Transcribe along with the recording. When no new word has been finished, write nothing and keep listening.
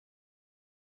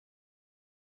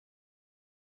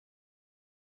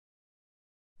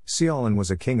Ceaulin was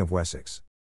a king of Wessex.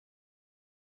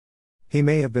 He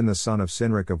may have been the son of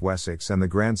Cynric of Wessex and the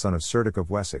grandson of Cerdic of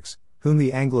Wessex, whom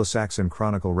the Anglo-Saxon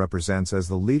Chronicle represents as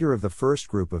the leader of the first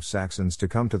group of Saxons to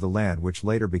come to the land which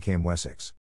later became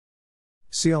Wessex.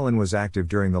 Ceaulin was active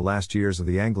during the last years of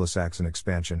the Anglo-Saxon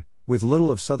expansion, with little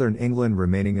of southern England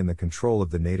remaining in the control of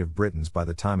the native Britons by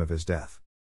the time of his death.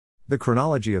 The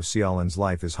chronology of Ceaulin's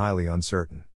life is highly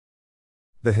uncertain.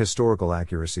 The historical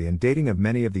accuracy and dating of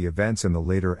many of the events in the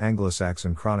later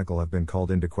Anglo-Saxon Chronicle have been called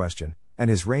into question,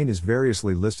 and his reign is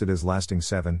variously listed as lasting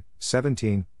 7,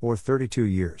 17, or 32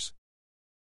 years.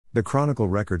 The Chronicle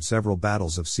records several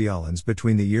battles of Ceaulin's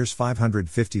between the years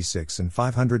 556 and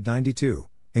 592,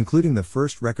 including the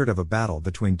first record of a battle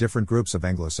between different groups of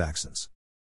Anglo-Saxons,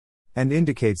 and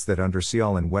indicates that under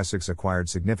Ceaulin Wessex acquired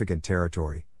significant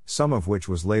territory, some of which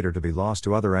was later to be lost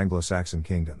to other Anglo-Saxon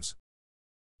kingdoms.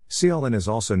 Ceaulin is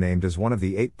also named as one of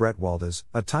the 8 Bretwaldas,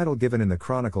 a title given in the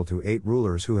Chronicle to 8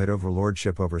 rulers who had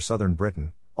overlordship over southern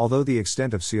Britain, although the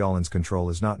extent of Ceaulin's control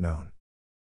is not known.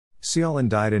 Ceaulin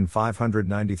died in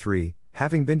 593,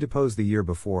 having been deposed the year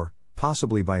before,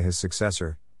 possibly by his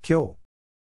successor, Ceaulin.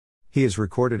 He is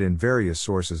recorded in various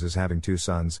sources as having 2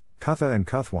 sons, Cutha and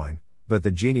Cuthwine, but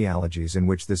the genealogies in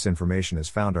which this information is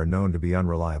found are known to be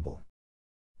unreliable.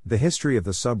 The history of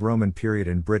the sub-Roman period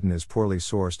in Britain is poorly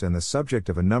sourced and the subject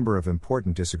of a number of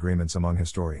important disagreements among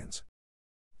historians.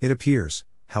 It appears,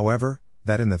 however,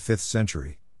 that in the 5th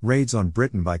century, raids on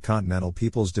Britain by continental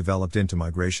peoples developed into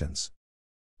migrations.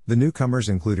 The newcomers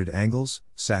included Angles,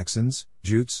 Saxons,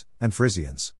 Jutes, and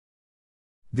Frisians.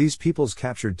 These peoples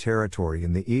captured territory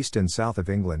in the east and south of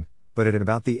England, but at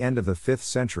about the end of the 5th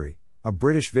century, a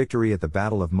British victory at the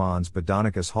Battle of Mons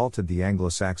Badonicus halted the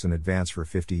Anglo-Saxon advance for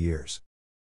 50 years.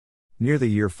 Near the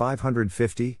year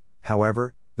 550,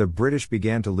 however, the British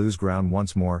began to lose ground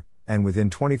once more, and within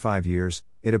 25 years,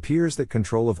 it appears that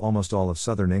control of almost all of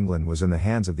southern England was in the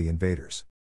hands of the invaders.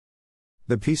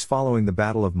 The peace following the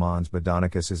Battle of Mons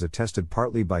Badonicus is attested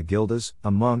partly by Gildas, a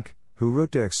monk, who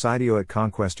wrote De Excidio et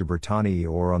Conquestu Britanniae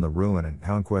or on the ruin and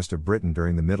conquest of Britain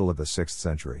during the middle of the 6th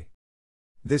century.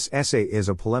 This essay is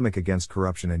a polemic against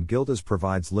corruption and Gildas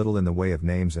provides little in the way of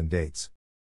names and dates.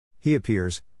 He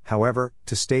appears, however,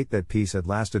 to state that peace had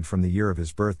lasted from the year of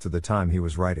his birth to the time he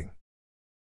was writing.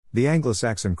 The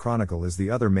Anglo-Saxon Chronicle is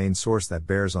the other main source that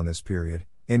bears on this period,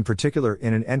 in particular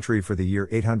in an entry for the year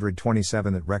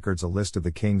 827 that records a list of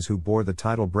the kings who bore the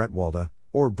title Bretwalda,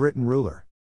 or Britain ruler.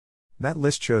 That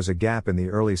list shows a gap in the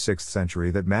early 6th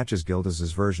century that matches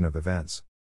Gildas's version of events.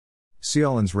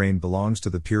 Ceaulin's reign belongs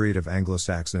to the period of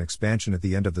Anglo-Saxon expansion at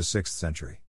the end of the 6th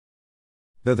century.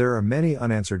 Though there are many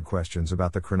unanswered questions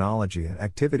about the chronology and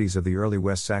activities of the early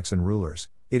West Saxon rulers,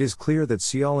 it is clear that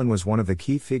Ceaulin was one of the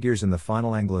key figures in the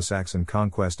final Anglo-Saxon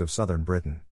conquest of southern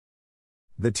Britain.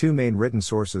 The 2 main written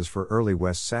sources for early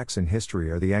West Saxon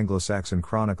history are the Anglo-Saxon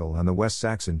Chronicle and the West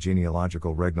Saxon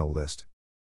genealogical regnal list.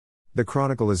 The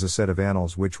Chronicle is a set of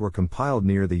annals which were compiled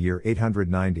near the year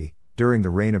 890, during the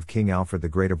reign of King Alfred the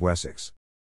Great of Wessex.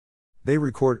 They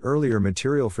record earlier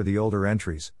material for the older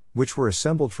entries, which were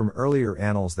assembled from earlier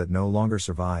annals that no longer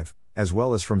survive, as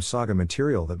well as from saga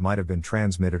material that might have been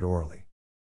transmitted orally.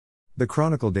 The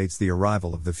Chronicle dates the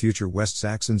arrival of the future West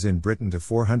Saxons in Britain to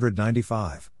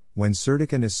 495, when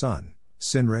Cerdic and his son,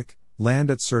 Cynric, land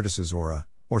at Cerdice's Ora,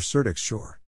 or Cerdic's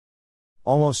shore.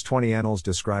 Almost 20 annals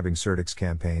describing Cerdic's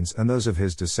campaigns and those of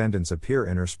his descendants appear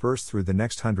interspersed through the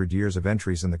next 100 years of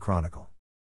entries in the Chronicle.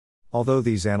 Although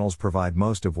these annals provide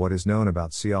most of what is known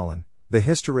about Ceaulin, the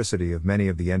historicity of many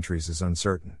of the entries is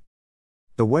uncertain.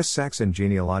 The West Saxon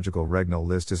genealogical regnal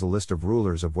list is a list of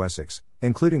rulers of Wessex,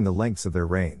 including the lengths of their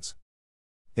reigns.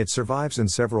 It survives in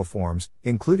several forms,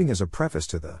 including as a preface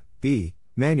to the B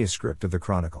manuscript of the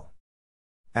Chronicle.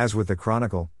 As with the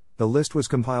Chronicle, the list was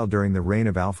compiled during the reign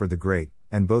of Alfred the Great,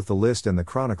 and both the list and the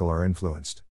Chronicle are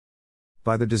influenced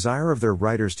by the desire of their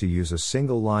writers to use a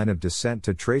single line of descent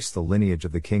to trace the lineage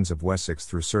of the kings of Wessex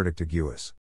through Cerdic to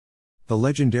Gewis, the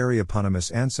legendary eponymous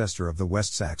ancestor of the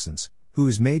West Saxons, who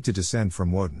is made to descend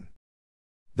from Woden.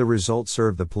 The result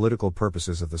served the political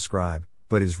purposes of the scribe,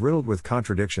 but is riddled with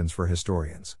contradictions for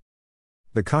historians.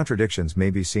 The contradictions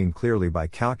may be seen clearly by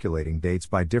calculating dates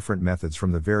by different methods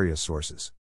from the various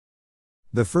sources.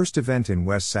 The first event in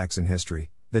West Saxon history,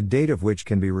 the date of which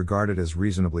can be regarded as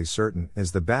reasonably certain,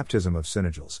 is the baptism of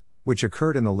Cynegiles, which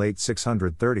occurred in the late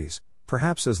 630s,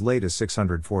 perhaps as late as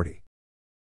 640.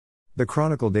 The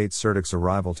Chronicle dates Cerdic's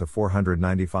arrival to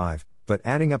 495, but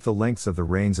adding up the lengths of the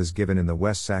reigns as given in the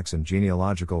West Saxon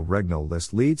genealogical regnal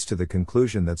list leads to the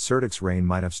conclusion that Cerdic's reign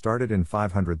might have started in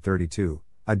 532,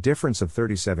 a difference of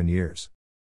 37 years.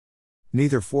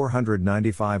 Neither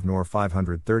 495 nor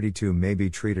 532 may be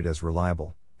treated as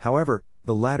reliable. However,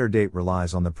 the latter date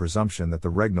relies on the presumption that the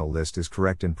regnal list is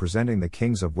correct in presenting the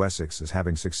kings of Wessex as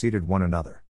having succeeded one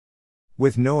another,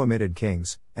 with no omitted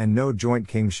kings, and no joint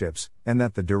kingships, and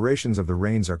that the durations of the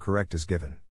reigns are correct as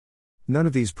given. None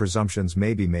of these presumptions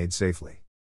may be made safely.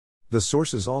 The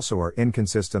sources also are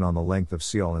inconsistent on the length of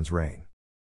Ceaulin's reign.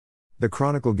 The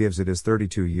Chronicle gives it as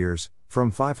 32 years,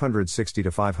 from 560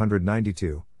 to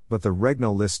 592, but the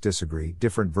regnal lists disagree.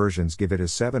 Different versions give it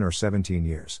as 7 or 17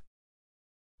 years.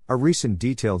 A recent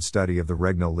detailed study of the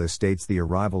regnal list dates the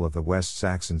arrival of the West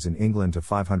Saxons in England to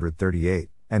 538,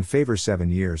 and favors 7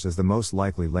 years as the most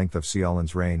likely length of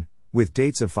Ceaulin's reign, with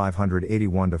dates of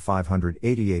 581 to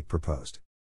 588 proposed.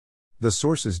 The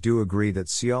sources do agree that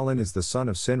Ceaulin is the son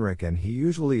of Cynric, and he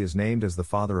usually is named as the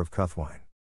father of Caelin.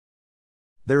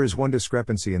 There is one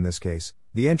discrepancy in this case.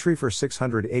 The entry for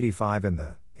 685 in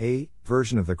the A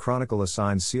version of the Chronicle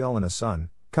assigns Ceaulin a son,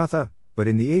 Caelin, but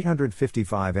in the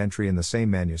 855 entry in the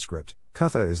same manuscript,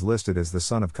 Caelin is listed as the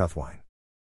son of Caelin.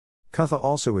 Caelin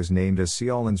also is named as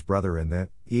Ceaulin's brother in the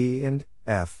E and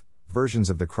F versions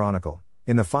of the Chronicle,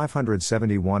 in the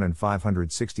 571 and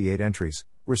 568 entries,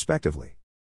 respectively.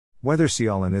 Whether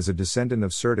Ceaulin is a descendant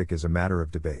of Cerdic is a matter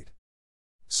of debate.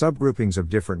 Subgroupings of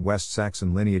different West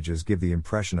Saxon lineages give the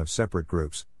impression of separate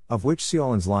groups, of which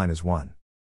Ceaulin's line is one.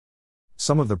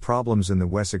 Some of the problems in the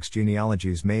Wessex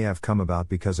genealogies may have come about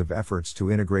because of efforts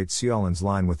to integrate Ceaulin's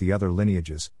line with the other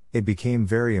lineages. It became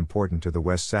very important to the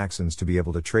West Saxons to be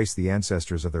able to trace the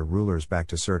ancestors of their rulers back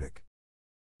to Cerdic.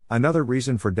 Another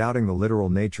reason for doubting the literal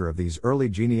nature of these early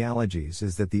genealogies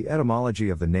is that the etymology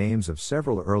of the names of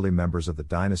several early members of the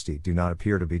dynasty do not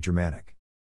appear to be Germanic,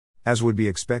 as would be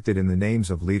expected in the names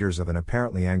of leaders of an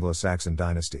apparently Anglo-Saxon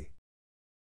dynasty.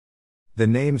 The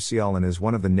name Ceaulin is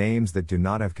one of the names that do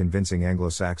not have convincing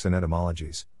Anglo-Saxon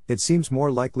etymologies. It seems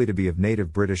more likely to be of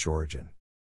native British origin.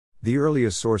 The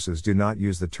earliest sources do not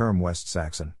use the term West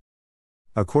Saxon.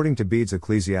 According to Bede's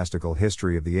Ecclesiastical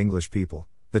History of the English People,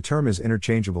 the term is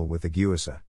interchangeable with the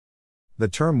Guisa. The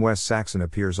term West Saxon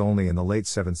appears only in the late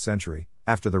 7th century,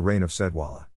 after the reign of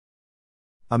Ceawlin.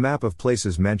 A map of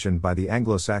places mentioned by the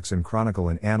Anglo-Saxon Chronicle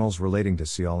and annals relating to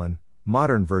Ceaulin.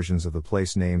 Modern versions of the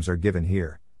place names are given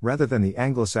here, rather than the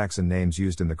Anglo-Saxon names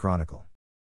used in the Chronicle.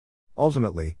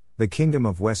 Ultimately, the Kingdom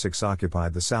of Wessex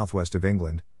occupied the southwest of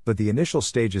England, but the initial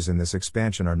stages in this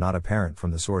expansion are not apparent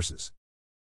from the sources.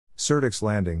 Cerdic's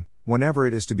landing, whenever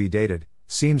it is to be dated,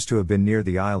 seems to have been near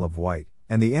the Isle of Wight,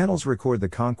 and the annals record the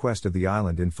conquest of the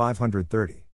island in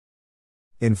 530.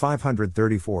 In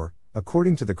 534,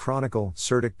 according to the Chronicle,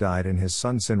 Cerdic died and his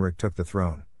son Cynric took the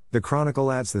throne. The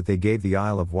Chronicle adds that they gave the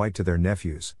Isle of Wight to their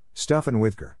nephews, Stuff and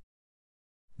Withger.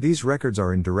 These records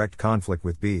are in direct conflict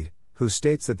with Bede, who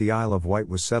states that the Isle of Wight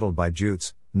was settled by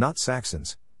Jutes, not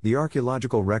Saxons. The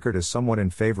archaeological record is somewhat in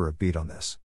favor of Bede on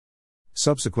this.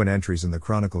 Subsequent entries in the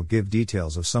Chronicle give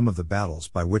details of some of the battles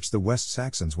by which the West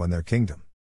Saxons won their kingdom.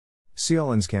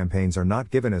 Ceaulin's campaigns are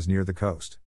not given as near the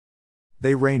coast.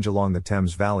 They range along the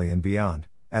Thames Valley and beyond,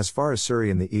 as far as Surrey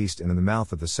in the east and in the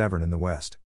mouth of the Severn in the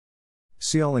west.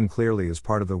 Ceaulin clearly is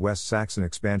part of the West Saxon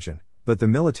expansion, but the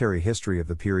military history of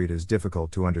the period is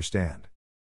difficult to understand.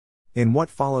 In what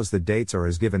follows, the dates are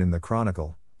as given in the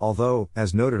Chronicle, although,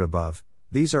 as noted above,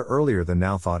 these are earlier than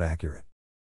now thought accurate.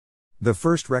 The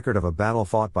first record of a battle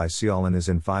fought by Ceaulin is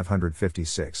in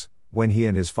 556, when he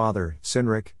and his father,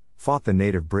 Cynric, fought the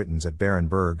native Britons at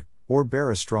Barenberg, or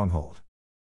Barra stronghold.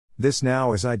 This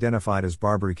now is identified as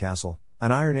Barbary Castle,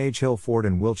 an Iron Age hill fort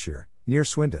in Wiltshire, near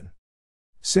Swindon.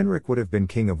 Cynric would have been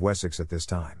king of Wessex at this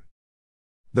time.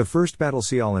 The first battle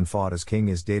Ceaulin fought as king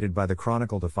is dated by the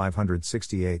Chronicle to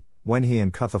 568, when he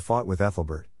and Caelin fought with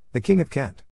Ethelbert, the king of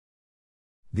Kent.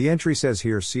 The entry says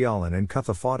here Ceaulin and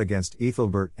Caelin fought against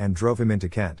Ethelbert and drove him into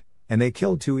Kent, and they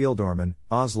killed 2 ealdormen,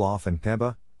 Osloff and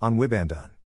Cneba, on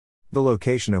Wibandun. The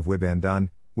location of Wibandun,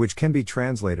 which can be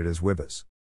translated as Wibbas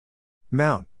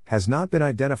Mount, has not been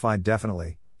identified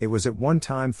definitely. It was at one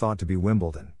time thought to be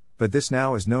Wimbledon, but this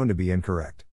now is known to be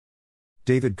incorrect.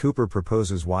 David Cooper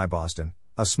proposes Wyboston,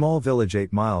 a small village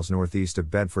 8 miles northeast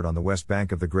of Bedford on the west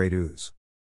bank of the Great Ouse.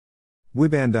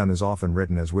 Wibandun is often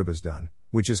written as Wibbasdun,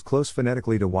 which is close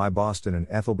phonetically to Wyboston, and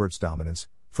Ethelbert's dominance,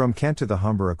 from Kent to the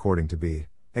Humber according to Bede,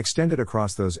 extended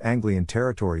across those Anglian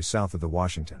territories south of the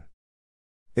Washington.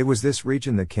 It was this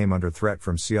region that came under threat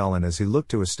from Ceaulin as he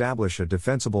looked to establish a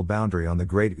defensible boundary on the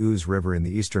Great Ouse River in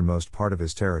the easternmost part of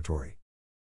his territory.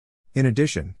 In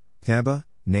addition, Cneba,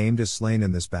 named as slain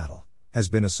in this battle, has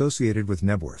been associated with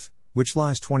Nebworth, which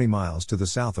lies 20 miles to the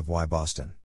south of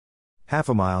Wyboston. Half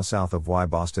a mile south of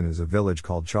Wyboston is a village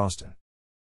called Chawston.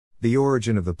 The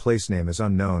origin of the place name is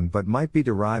unknown but might be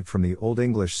derived from the Old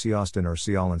English Ceauston or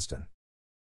Ceaulinston.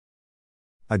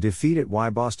 A defeat at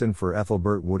Wyboston for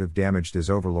Ethelbert would have damaged his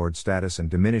overlord status and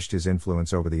diminished his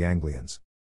influence over the Anglians.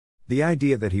 The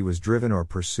idea that he was driven or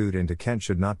pursued into Kent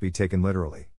should not be taken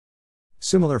literally.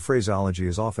 Similar phraseology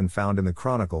is often found in the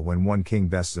Chronicle when one king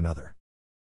bests another.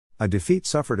 A defeat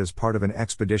suffered as part of an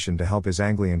expedition to help his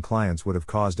Anglian clients would have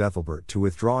caused Ethelbert to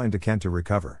withdraw into Kent to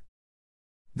recover.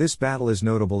 This battle is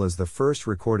notable as the first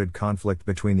recorded conflict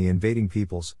between the invading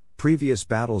peoples. Previous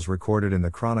battles recorded in the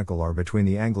Chronicle are between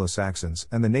the Anglo-Saxons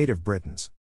and the native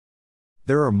Britons.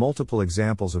 There are multiple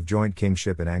examples of joint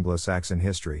kingship in Anglo-Saxon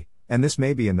history, and this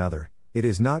may be another. It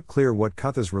is not clear what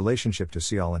Cutha's relationship to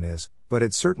Ceaulin is, but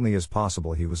it certainly is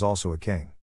possible he was also a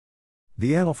king.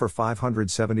 The annal for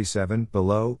 577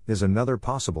 below is another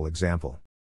possible example.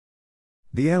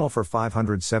 The annal for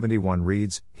 571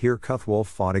 reads, "Here Cuthwolf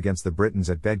fought against the Britons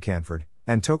at Bedcanford,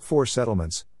 and took 4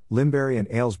 settlements, Limbury and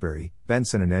Aylesbury,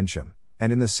 Benson and Ensham,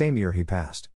 and in the same year he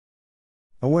passed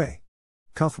away."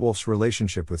 Cuthwolf's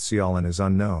relationship with Ceaulin is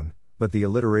unknown, but the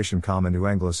alliteration common to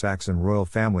Anglo-Saxon royal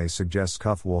families suggests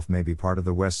Cuthwolf may be part of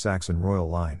the West Saxon royal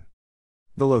line.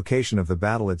 The location of the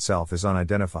battle itself is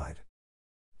unidentified.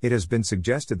 It has been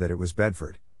suggested that it was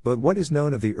Bedford, but what is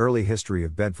known of the early history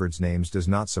of Bedford's names does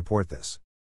not support this.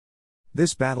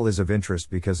 This battle is of interest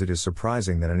because it is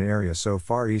surprising that an area so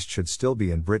far east should still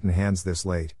be in Britain hands this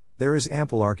late. There is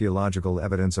ample archaeological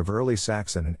evidence of early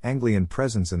Saxon and Anglian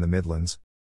presence in the Midlands,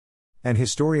 and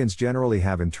historians generally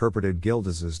have interpreted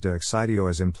Gildas's De Excitio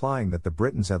as implying that the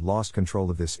Britons had lost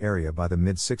control of this area by the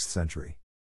mid-6th century.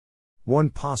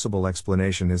 One possible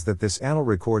explanation is that this annal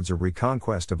records a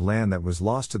reconquest of land that was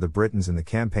lost to the Britons in the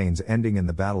campaigns ending in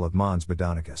the Battle of Mons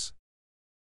Badonicus.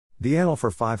 The annal for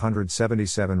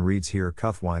 577 reads, "Here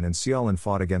Cuthwine and Ceaulin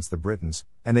fought against the Britons,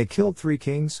 and they killed 3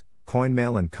 kings,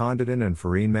 Coinmail and Condidin and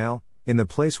Farinmail, in the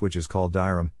place which is called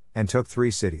Dyrum, and took 3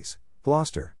 cities,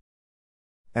 Gloucester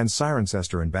and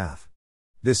Cirencester and Bath."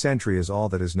 This entry is all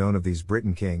that is known of these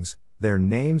Briton kings. Their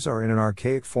names are in an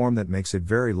archaic form that makes it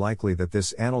very likely that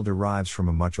this annal derives from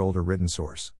a much older written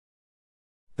source.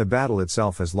 The battle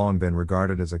itself has long been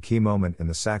regarded as a key moment in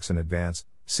the Saxon advance,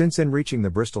 since in reaching the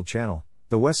Bristol Channel,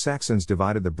 the West Saxons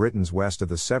divided the Britons west of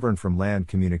the Severn from land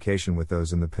communication with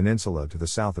those in the peninsula to the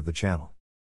south of the Channel.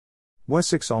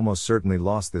 Wessex almost certainly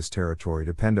lost this territory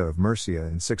to Penda of Mercia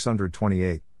in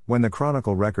 628, when the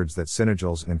Chronicle records that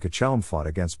Cynegiles and Ceawlin fought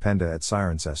against Penda at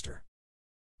Cirencester,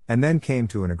 and then came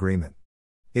to an agreement.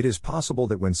 It is possible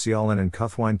that when Ceaulin and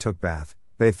Cuthwine took Bath,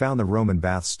 they found the Roman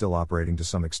baths still operating to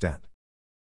some extent.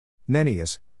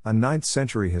 Nennius, a 9th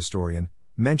century historian,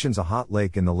 mentions a hot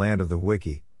lake in the land of the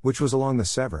Wiki, which was along the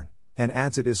Severn, and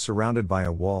adds it is surrounded by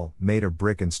a wall made of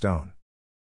brick and stone.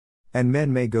 And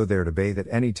men may go there to bathe at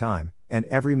any time, and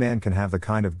every man can have the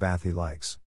kind of bath he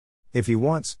likes. If he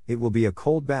wants, it will be a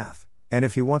cold bath, and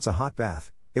if he wants a hot bath,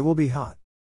 it will be hot.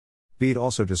 Bede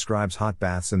also describes hot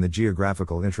baths in the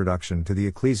geographical introduction to the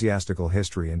ecclesiastical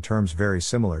history in terms very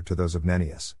similar to those of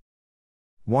Nennius.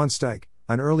 Wansteig,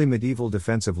 an early medieval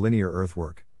defensive linear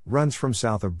earthwork, runs from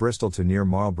south of Bristol to near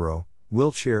Marlborough,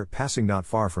 Wiltshire, passing not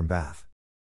far from Bath.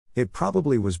 It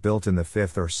probably was built in the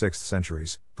 5th or 6th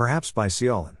centuries, perhaps by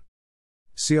Ceaulin.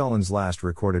 Ceaulin's last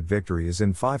recorded victory is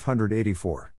in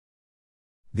 584.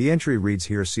 The entry reads,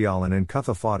 "Here Ceaulin and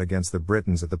Cutha fought against the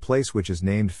Britons at the place which is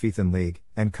named Feathan League,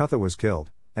 and Cutha was killed,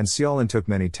 and Ceaulin took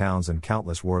many towns and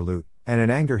countless war loot, and in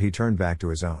anger he turned back to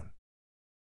his own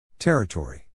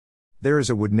territory." There is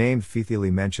a wood named Feathily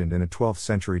mentioned in a 12th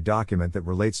century document that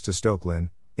relates to Stoke Lynn,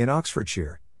 in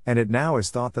Oxfordshire, and it now is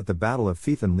thought that the Battle of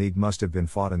Feathan League must have been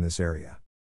fought in this area.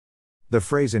 The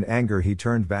phrase "in anger he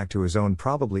turned back to his own"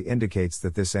 probably indicates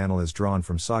that this annal is drawn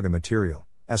from saga material,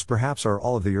 as perhaps are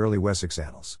all of the early Wessex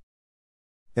annals.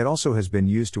 It also has been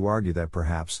used to argue that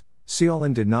perhaps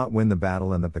Ceaulin did not win the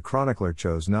battle and that the chronicler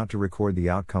chose not to record the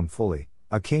outcome fully.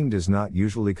 A king does not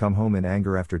usually come home in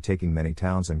anger after taking many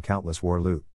towns and countless war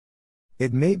loot.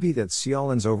 It may be that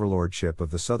Ceaulin's overlordship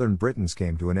of the southern Britons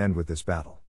came to an end with this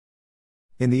battle.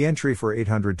 In the entry for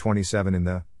 827 in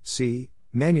the C.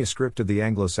 manuscript of the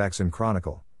Anglo-Saxon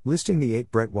Chronicle, listing the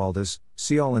 8 Bretwaldas,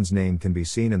 Ceaulin's name can be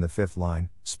seen in the 5th line,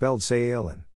 spelled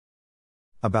Ceaulin.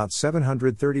 About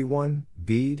 731,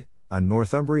 Bede, a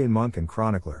Northumbrian monk and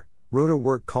chronicler, wrote a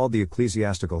work called The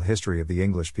Ecclesiastical History of the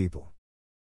English People.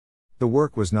 The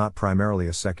work was not primarily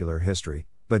a secular history,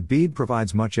 but Bede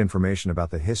provides much information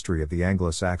about the history of the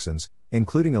Anglo-Saxons,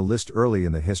 including a list early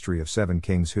in the history of 7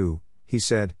 kings who, he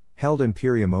said, held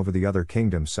imperium over the other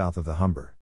kingdoms south of the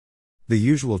Humber. The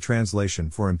usual translation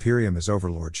for imperium is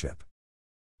overlordship.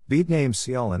 Bede names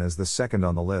Ceaulin as the second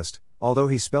on the list, although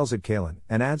he spells it Caelin,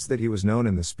 and adds that he was known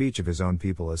in the speech of his own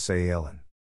people as Ceawlin.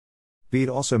 Bede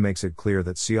also makes it clear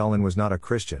that Ceaulin was not a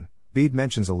Christian. Bede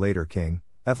mentions a later king,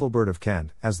 Ethelbert of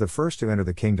Kent, as the first to enter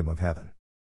the kingdom of heaven.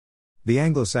 The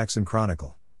Anglo-Saxon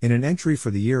Chronicle, in an entry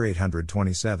for the year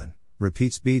 827,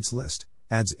 repeats Bede's list,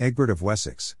 adds Egbert of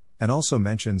Wessex, and also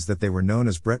mentions that they were known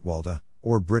as Bretwalda,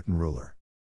 or Britain ruler.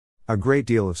 A great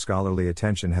deal of scholarly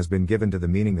attention has been given to the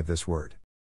meaning of this word.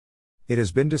 It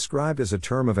has been described as a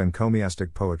term of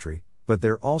encomiastic poetry, but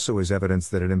there also is evidence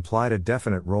that it implied a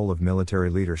definite role of military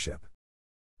leadership.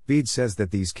 Bede says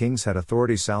that these kings had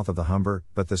authority south of the Humber,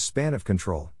 but the span of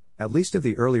control, at least of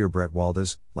the earlier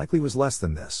Bretwaldas, likely was less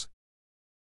than this.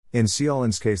 In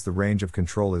Ceaulin's case, the range of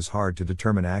control is hard to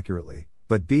determine accurately,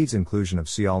 but Bede's inclusion of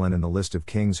Ceaulin in the list of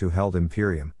kings who held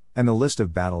imperium, and the list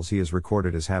of battles he is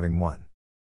recorded as having won,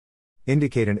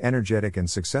 indicate an energetic and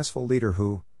successful leader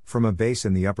who, from a base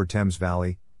in the Upper Thames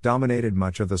Valley, dominated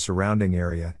much of the surrounding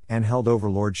area and held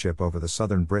overlordship over the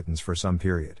southern Britons for some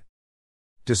period.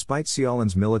 Despite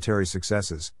Ceaulin's military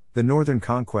successes, the northern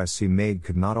conquests he made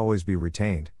could not always be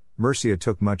retained. Mercia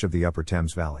took much of the Upper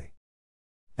Thames Valley,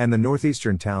 and the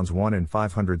northeastern towns won in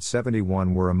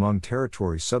 571 were among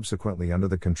territories subsequently under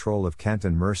the control of Kent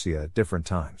and Mercia at different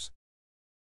times.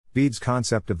 Bede's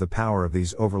concept of the power of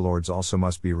these overlords also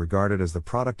must be regarded as the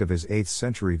product of his 8th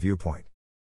century viewpoint.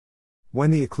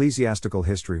 When the ecclesiastical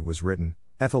history was written,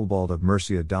 Ethelbald of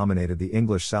Mercia dominated the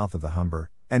English south of the Humber,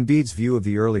 and Bede's view of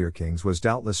the earlier kings was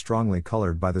doubtless strongly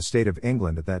colored by the state of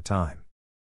England at that time.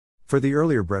 For the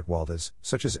earlier Bretwaldas,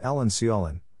 such as Alan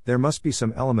Ceaulin, there must be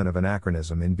some element of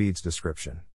anachronism in Bede's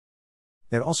description.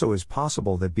 It also is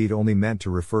possible that Bede only meant to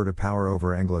refer to power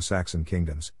over Anglo-Saxon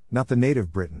kingdoms, not the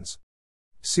native Britons.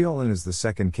 Ceaulin is the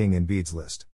second king in Bede's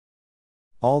list.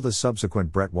 All the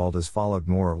subsequent Bretwaldas followed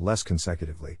more or less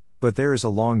consecutively, but there is a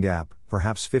long gap,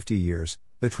 perhaps 50 years,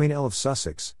 between Earl of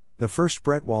Sussex, the first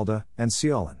Bretwalda, and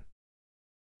Ceaulin.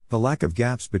 The lack of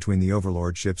gaps between the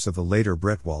overlordships of the later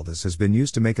Bretwaldas has been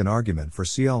used to make an argument for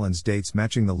Ceaulin's dates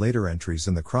matching the later entries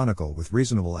in the Chronicle with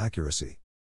reasonable accuracy.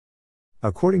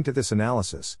 According to this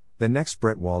analysis, the next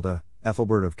Bretwalda,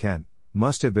 Ethelbert of Kent,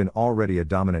 must have been already a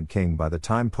dominant king by the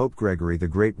time Pope Gregory the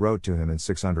Great wrote to him in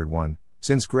 601,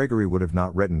 since Gregory would have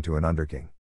not written to an underking.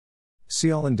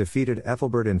 Ceaulin defeated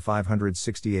Ethelbert in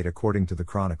 568 according to the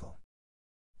Chronicle.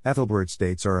 Ethelbert's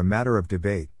dates are a matter of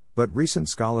debate, but recent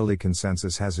scholarly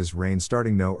consensus has his reign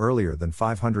starting no earlier than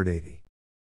 580.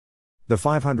 The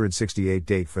 568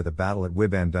 date for the battle at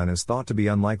Wibandun is thought to be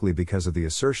unlikely because of the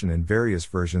assertion in various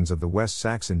versions of the West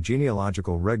Saxon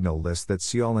genealogical regnal list that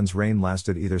Ceaulin's reign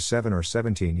lasted either 7 or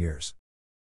 17 years.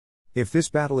 If this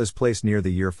battle is placed near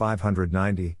the year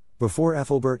 590, before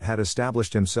Ethelbert had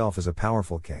established himself as a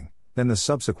powerful king, then the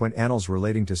subsequent annals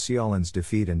relating to Ceaulin's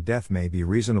defeat and death may be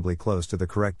reasonably close to the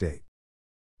correct date.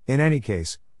 In any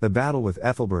case, the battle with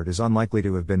Ethelbert is unlikely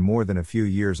to have been more than a few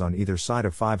years on either side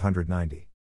of 590.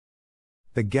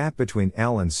 The gap between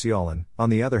El and Ceaulin, on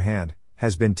the other hand,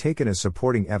 has been taken as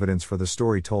supporting evidence for the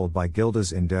story told by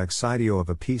Gildas in De Excidio of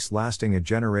a peace lasting a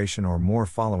generation or more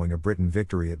following a Briton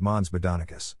victory at Mons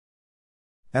Badonicus.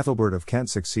 Ethelbert of Kent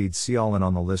succeeds Ceaulin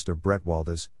on the list of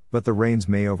Bretwaldas, but the reigns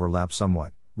may overlap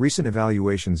somewhat. Recent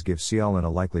evaluations give Ceaulin a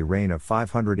likely reign of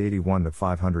 581 to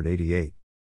 588.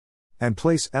 And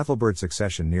place Ethelbert's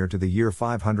accession near to the year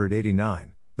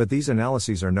 589, but these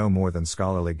analyses are no more than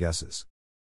scholarly guesses.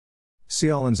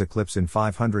 Ceaulin's eclipse in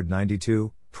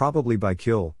 592, probably by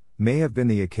Ceaul, may have been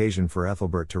the occasion for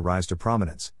Ethelbert to rise to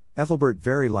prominence. Ethelbert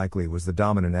very likely was the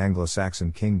dominant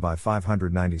Anglo-Saxon king by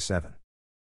 597.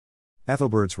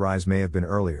 Ethelbert's rise may have been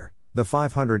earlier. The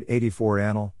 584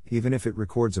 annal, even if it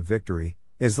records a victory,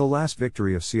 is the last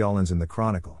victory of Ceaulin's in the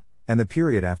Chronicle, and the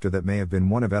period after that may have been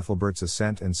one of Ethelbert's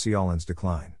ascent and Ceaulin's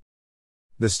decline.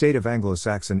 The state of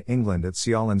Anglo-Saxon England at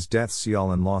Ceaulin's death.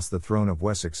 Ceaulin lost the throne of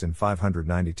Wessex in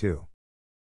 592.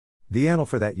 The annal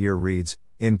for that year reads,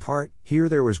 in part, here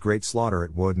there was great slaughter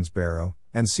at Woden's Barrow,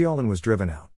 and Ceaulin was driven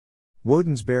out.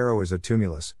 Woden's Barrow is a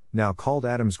tumulus, now called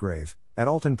Adam's Grave, at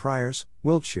Alton Priors,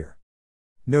 Wiltshire.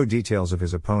 No details of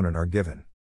his opponent are given.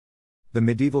 The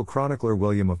medieval chronicler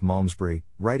William of Malmesbury,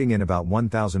 writing in about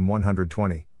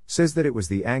 1120, says that it was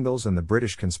the Angles and the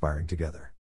British conspiring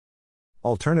together.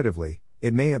 Alternatively,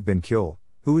 it may have been Ceaul,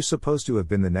 who is supposed to have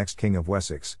been the next king of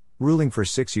Wessex, ruling for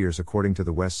 6 years according to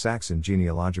the West Saxon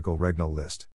genealogical regnal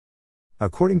list.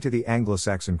 According to the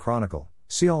Anglo-Saxon Chronicle,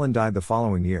 Ceaulin died the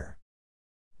following year.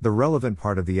 The relevant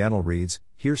part of the annal reads,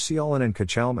 here Ceaulin and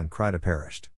Caelin and Caelin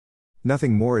perished.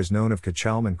 Nothing more is known of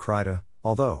Caelin and Caelin,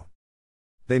 although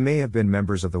they may have been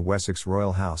members of the Wessex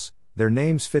royal house. Their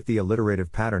names fit the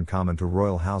alliterative pattern common to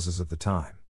royal houses of the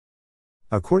time.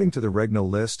 According to the regnal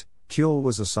list, Ceaul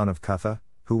was a son of Cutha,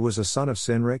 who was a son of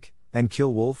Cynric, and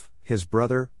Ceolwulf, his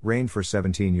brother, reigned for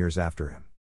 17 years after him.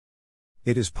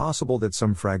 It is possible that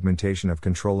some fragmentation of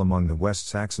control among the West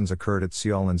Saxons occurred at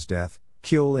Ceaulin's death.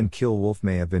 Ceaul and Ceolwulf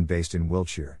may have been based in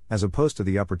Wiltshire, as opposed to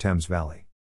the Upper Thames Valley.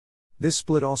 This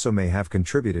split also may have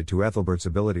contributed to Ethelbert's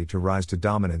ability to rise to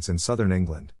dominance in southern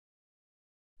England.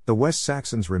 The West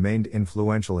Saxons remained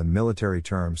influential in military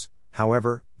terms.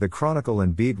 However, the Chronicle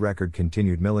and Bede record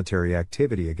continued military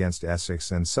activity against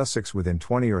Essex and Sussex within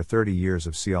 20 or 30 years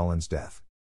of Ceaulin's death.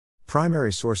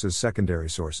 Primary sources, secondary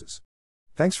sources.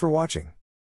 Thanks for watching.